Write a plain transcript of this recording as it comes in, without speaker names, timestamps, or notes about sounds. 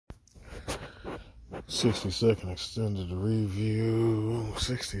60-second extended review.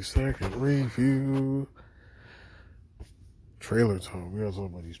 60-second review. Trailer talk. We gotta talk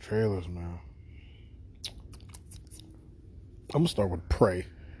about these trailers, man. I'm gonna start with Prey.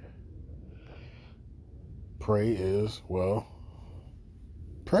 Prey is, well,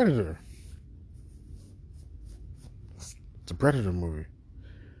 Predator. It's a Predator movie.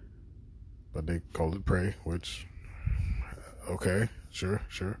 But they called it Prey, which, okay, sure.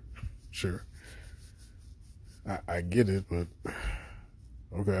 I get it, but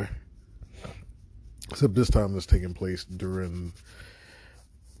okay. Except this time it's taking place during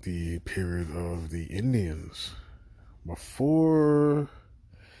the period of the Indians. Before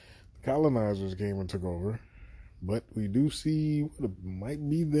the colonizers came and took over. But we do see what it might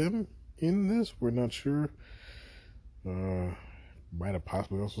be them in this. We're not sure. Might have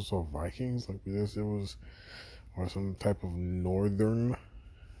possibly also saw Vikings like this. It was, or some type of northern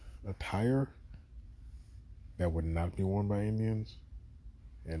attire that would not be worn by Indians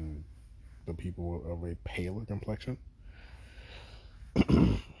and the people of a paler complexion.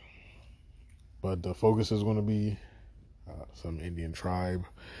 But the focus is going to be some Indian tribe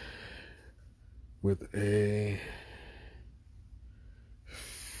with a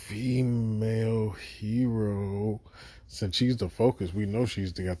female hero. Since she's the focus, we know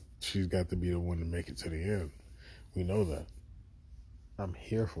she's got to be the one to make it to the end. We know that. I'm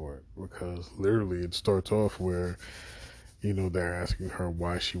here for it because literally it starts off where, they're asking her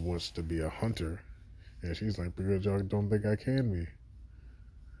why she wants to be a hunter, and she's like, because y'all don't think I can be.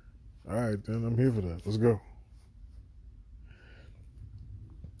 All right, then I'm here for that. Let's go.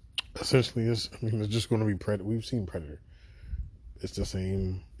 Essentially, it's just going to be Predator. We've seen Predator. It's the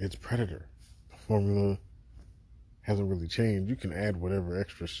same. It's Predator. The formula hasn't really changed. You can add whatever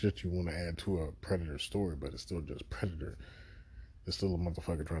extra shit you want to add to a Predator story, but it's still just Predator. It's still a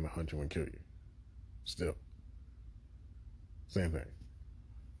motherfucker trying to hunt you and kill you. Still. Same thing.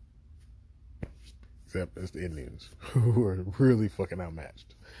 Except it's the Indians who are really fucking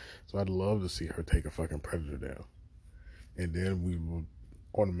outmatched. So I'd love to see her take a fucking Predator down. And then we will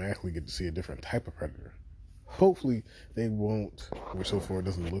automatically get to see a different type of Predator. Hopefully they won't, which so far it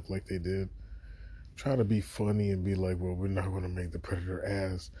doesn't look like they did, try to be funny and be like, well, we're not going to make the Predator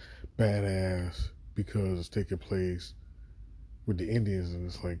as badass because it's taking place with the Indians. And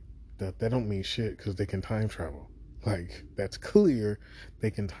it's like, that don't mean shit because they can time travel. Like, that's clear.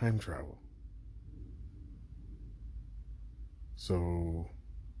 They can time travel. So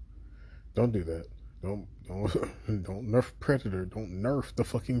don't do that. Don't nerf Predator. Don't nerf the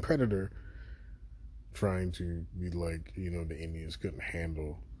fucking Predator. Trying to be like, the Indians couldn't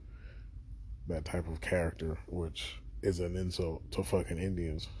handle that type of character, which is an insult to fucking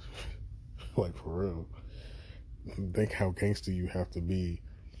Indians. Like, for real. Think how gangster you have to be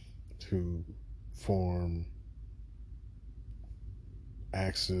to form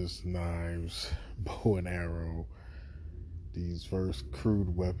axes, knives, bow and arrow, these first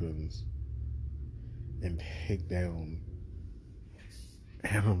crude weapons, and take down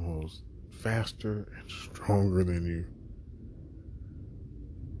animals faster and stronger than you.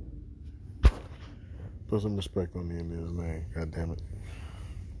 Put some respect on the Indian's name, god damn it.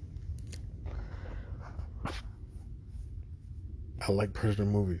 I like Predator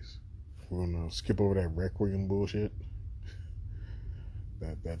movies. We're gonna skip over that Requiem bullshit.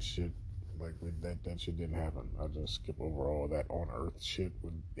 That shit, like that shit didn't happen. I'll just skip over all that on Earth shit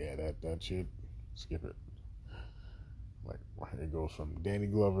with that shit. Skip it. Like it goes from Danny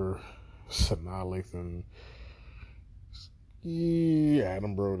Glover, Sanaa Lathan,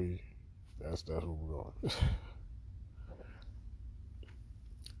 Adam Brody. That's where we're going.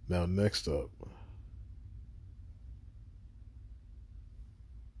 Now next up,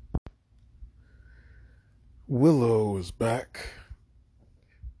 Willow is back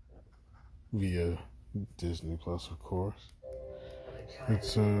via Disney Plus, of course.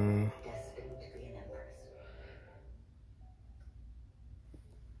 It's a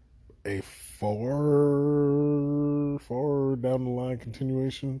far down the line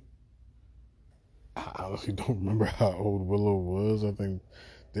continuation. I honestly don't remember how old Willow was. I think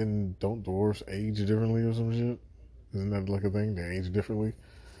don't dwarfs age differently or some shit? Isn't that like a thing? They age differently.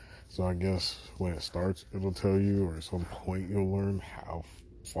 So I guess when it starts, it'll tell you, or at some point you'll learn how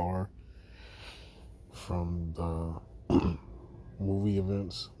far from the movie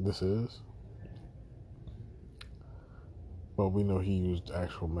events this is. But we know he used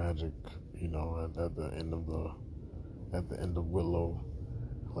actual magic, at the end of Willow,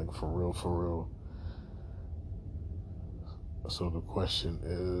 like for real. So the question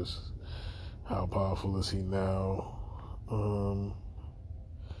is, how powerful is he now?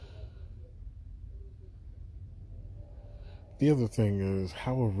 the other thing is,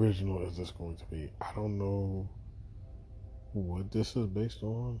 how original is this going to be? I don't know what this is based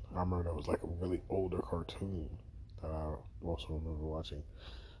on. I remember that was like a really older cartoon that I also remember watching.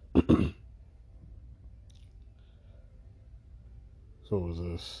 So was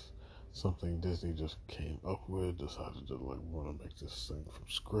this something Disney just came up with, decided to like want to make this thing from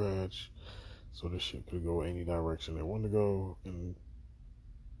scratch, so this shit could go any direction they want to go, and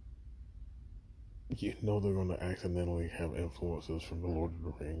you know they're going to accidentally have influences from the Lord of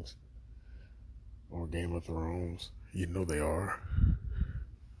the Rings or Game of Thrones. You know they are.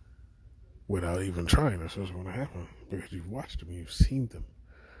 Without even trying, that's what's going to happen because you've watched them, you've seen them.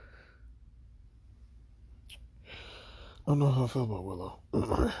 I don't know how I feel about Willow.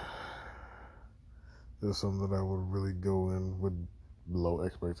 There's something that I would really go in with low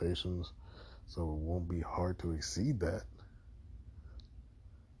expectations, so it won't be hard to exceed that.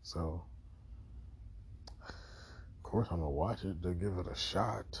 So, of course, I'm gonna watch it to give it a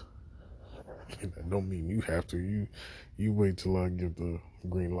shot. And that don't mean you have to. You wait till I give the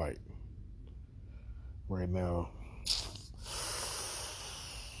green light. Right now,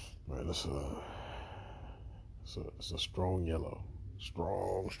 man, it's a strong yellow.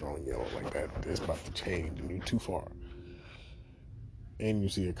 Strong yellow like that. It's about to change and you're too far. And you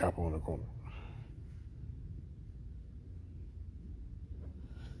see a copper on the corner.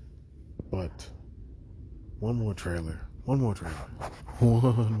 But one more trailer. Very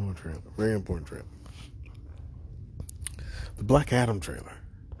important trailer. The Black Adam trailer.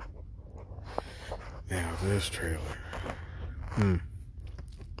 Now this trailer.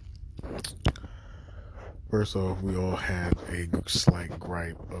 First off, we all had a slight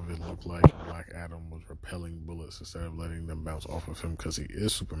gripe of it looked like Black Adam was repelling bullets instead of letting them bounce off of him because he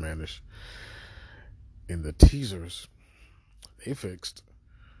is Supermanish. In the teasers, they fixed.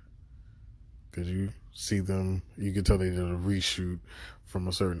 Because you see them, you can tell they did a reshoot from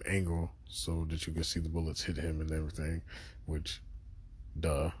a certain angle so that you could see the bullets hit him and everything, which,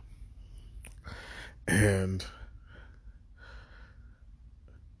 duh. And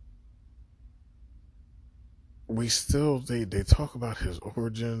we still, they talk about his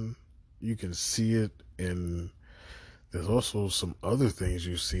origin. You can see it, and there's also some other things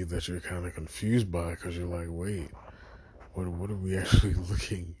you see that you're kind of confused by because you're like, wait, what are we actually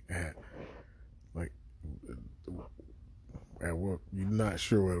looking at? Like, at what, you're not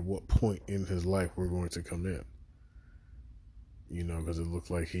sure at what point in his life we're going to come in. You know, because it looks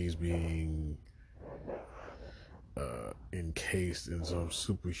like he's being encased in some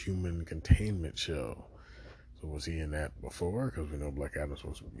superhuman containment shell. So was he in that before? Because we know Black Adam's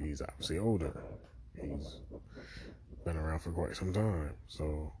he's obviously older. He's been around for quite some time.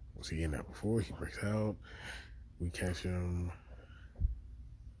 So was he in that before? He breaks out. We catch him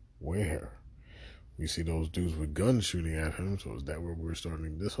where? We see those dudes with guns shooting at him. So is that where we're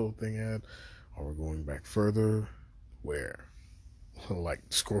starting this whole thing at? Are we going back further? Where? Like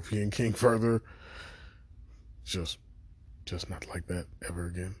Scorpion King further? Just not like that ever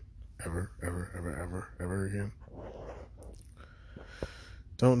again. Ever again.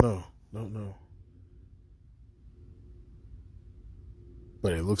 Don't know.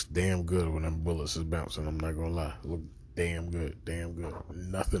 But it looks damn good when them bullets is bouncing. I'm not gonna lie. It looks damn good.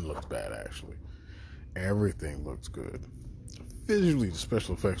 Nothing looks bad actually. Everything looks good. Visually, the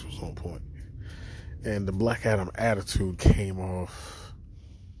special effects was on point, and the Black Adam attitude came off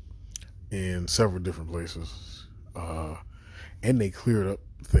in several different places, and they cleared up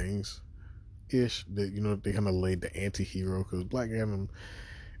things. Ish that they kind of laid the anti-hero because Black Adam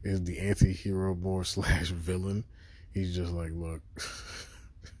is the anti-hero more slash villain. He's just like, look,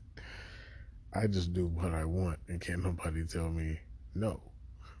 I just do what I want and can't nobody tell me no.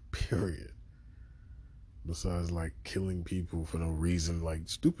 Period. Besides like killing people for no reason, like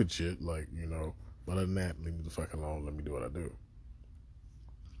stupid shit, like, but other than that, leave me the fuck alone, let me do what I do.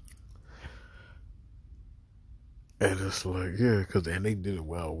 And it's like, yeah, and they did it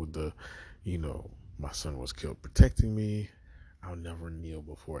well with the, my son was killed protecting me. I'll never kneel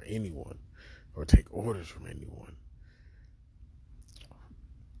before anyone or take orders from anyone.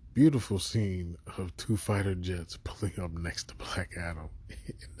 Beautiful scene of two fighter jets pulling up next to Black Adam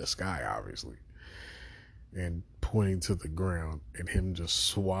in the sky, obviously, and pointing to the ground, and him just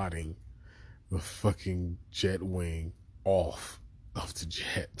swatting the fucking jet wing off of the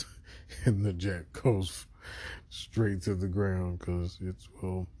jet, and the jet goes straight to the ground because it's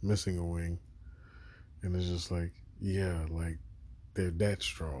missing a wing. And it's just like, yeah, like they're that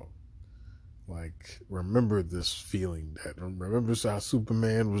strong. Like, remember this feeling remember how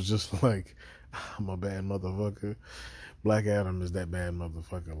Superman was just like, I'm a bad motherfucker. Black Adam is that bad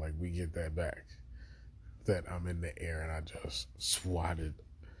motherfucker. Like, we get that back. that I'm in the air and I just swatted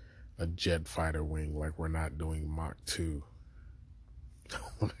a jet fighter wing like we're not doing Mach 2.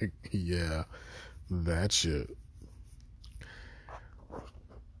 Like, yeah, that shit.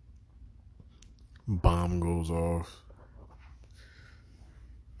 Bomb goes off.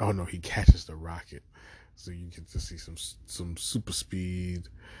 Oh no, he catches the rocket. So you get to see some super speed.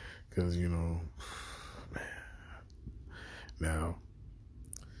 Because, man. Now,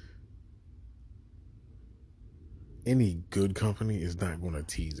 any good company is not going to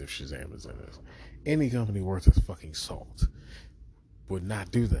tease if Shazam is in this. Any company worth its fucking salt would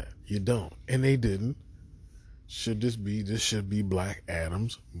not do that. You don't. And they didn't. This should be Black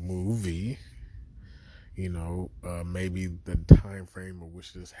Adam's movie. Maybe the time frame of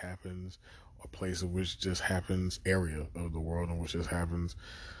which this happens, or place of which this happens, area of the world in which this happens,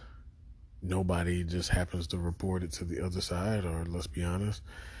 nobody just happens to report it to the other side, or let's be honest,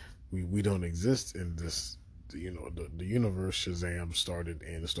 we don't exist in this. The universe Shazam started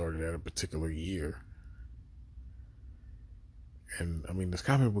at a particular year. And I mean, there's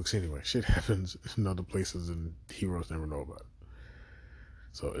comic books anyway. Shit happens in other places and heroes never know about it.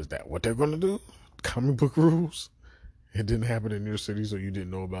 So is that what they're going to do? Comic book rules? It didn't happen in your city, so you didn't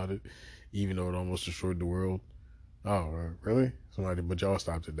know about it, even though it almost destroyed the world. Oh, really? But y'all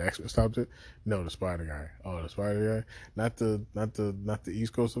stopped it. The X-Men stopped it? No, the Spider guy. Oh, the Spider guy? Not the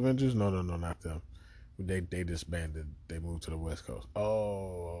East Coast Avengers? No, not them. They disbanded. They moved to the West Coast.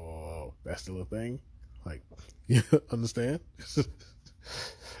 Oh, that's still a thing? Like, you understand?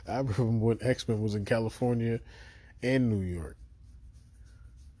 I remember when X-Men was in California and New York.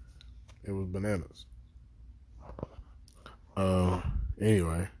 It was bananas.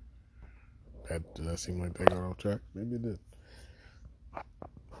 Anyway, that seemed like they got off track. Maybe it did.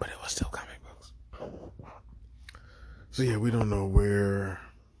 But it was still comic books. So yeah, we don't know where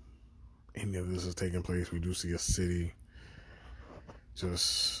any of this is taking place. We do see a city.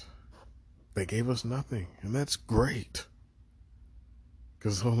 They gave us nothing. And that's great.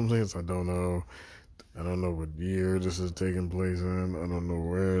 Because all I'm saying is I don't know. I don't know what year this is taking place in. I don't know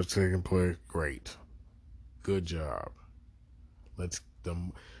where it's taking place. Great. Good job.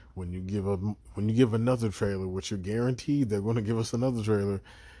 When you give another trailer, which you're guaranteed they're going to give us another trailer,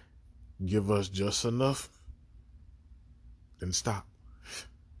 give us just enough, then stop.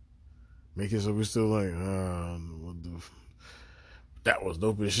 Make it so we're still like, that was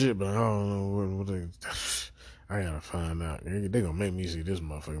dope as shit, but I don't know what they. I gotta find out. They gonna make me see this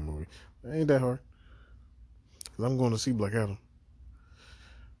motherfucking movie. It ain't that hard. Cause I'm going to see Black Adam.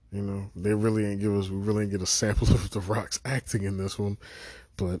 We really ain't get a sample of The Rock's acting in this one.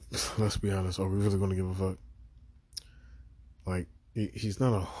 But let's be honest, are we really going to give a fuck? Like, he's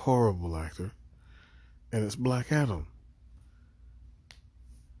not a horrible actor. And it's Black Adam.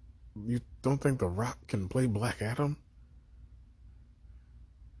 You don't think The Rock can play Black Adam?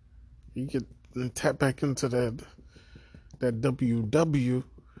 You get tap back into that WW.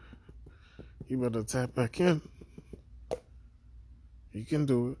 You better tap back in. You can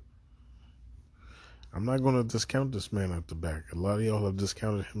do it. I'm not going to discount this man at the back. A lot of y'all have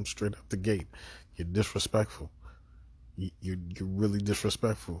discounted him straight out the gate. You're disrespectful. You're really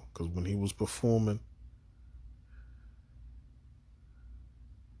disrespectful. Because when he was performing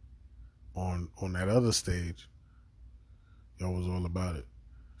on that other stage, y'all was all about it.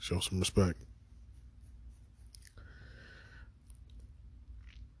 Show some respect.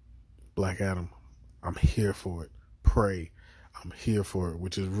 Black Adam, I'm here for it. Prey, I'm here for it,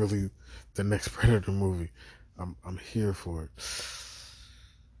 which is really the next Predator movie. I'm here for it.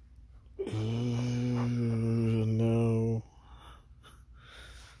 No.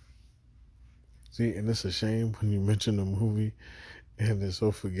 See, and it's a shame when you mention a movie and it's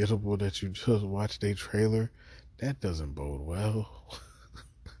so forgettable that you just watched a trailer. That doesn't bode well.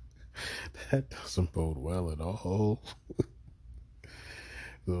 That doesn't bode well at all.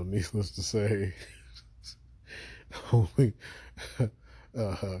 So, needless to say, only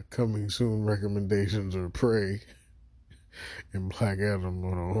coming soon recommendations are Prey and Black Adam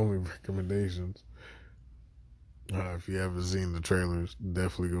are the only recommendations. If you haven't seen the trailers,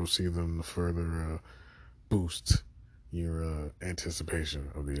 definitely go see them to further boost your anticipation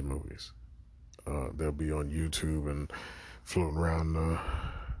of these movies. They'll be on YouTube and floating around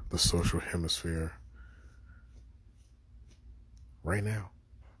the social hemisphere right now.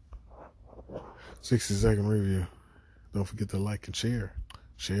 60-second review. Don't forget to like and share.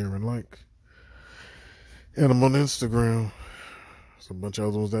 Share and like. And I'm on Instagram. There's a bunch of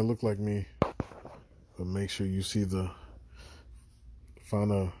other ones that look like me. But make sure you see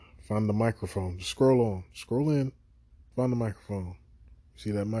find the microphone. Just scroll in, find the microphone.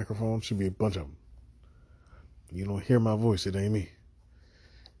 See that microphone? Should be a bunch of them. You don't hear my voice, it ain't me.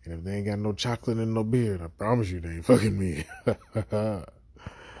 And if they ain't got no chocolate and no beard, I promise you they ain't fucking me.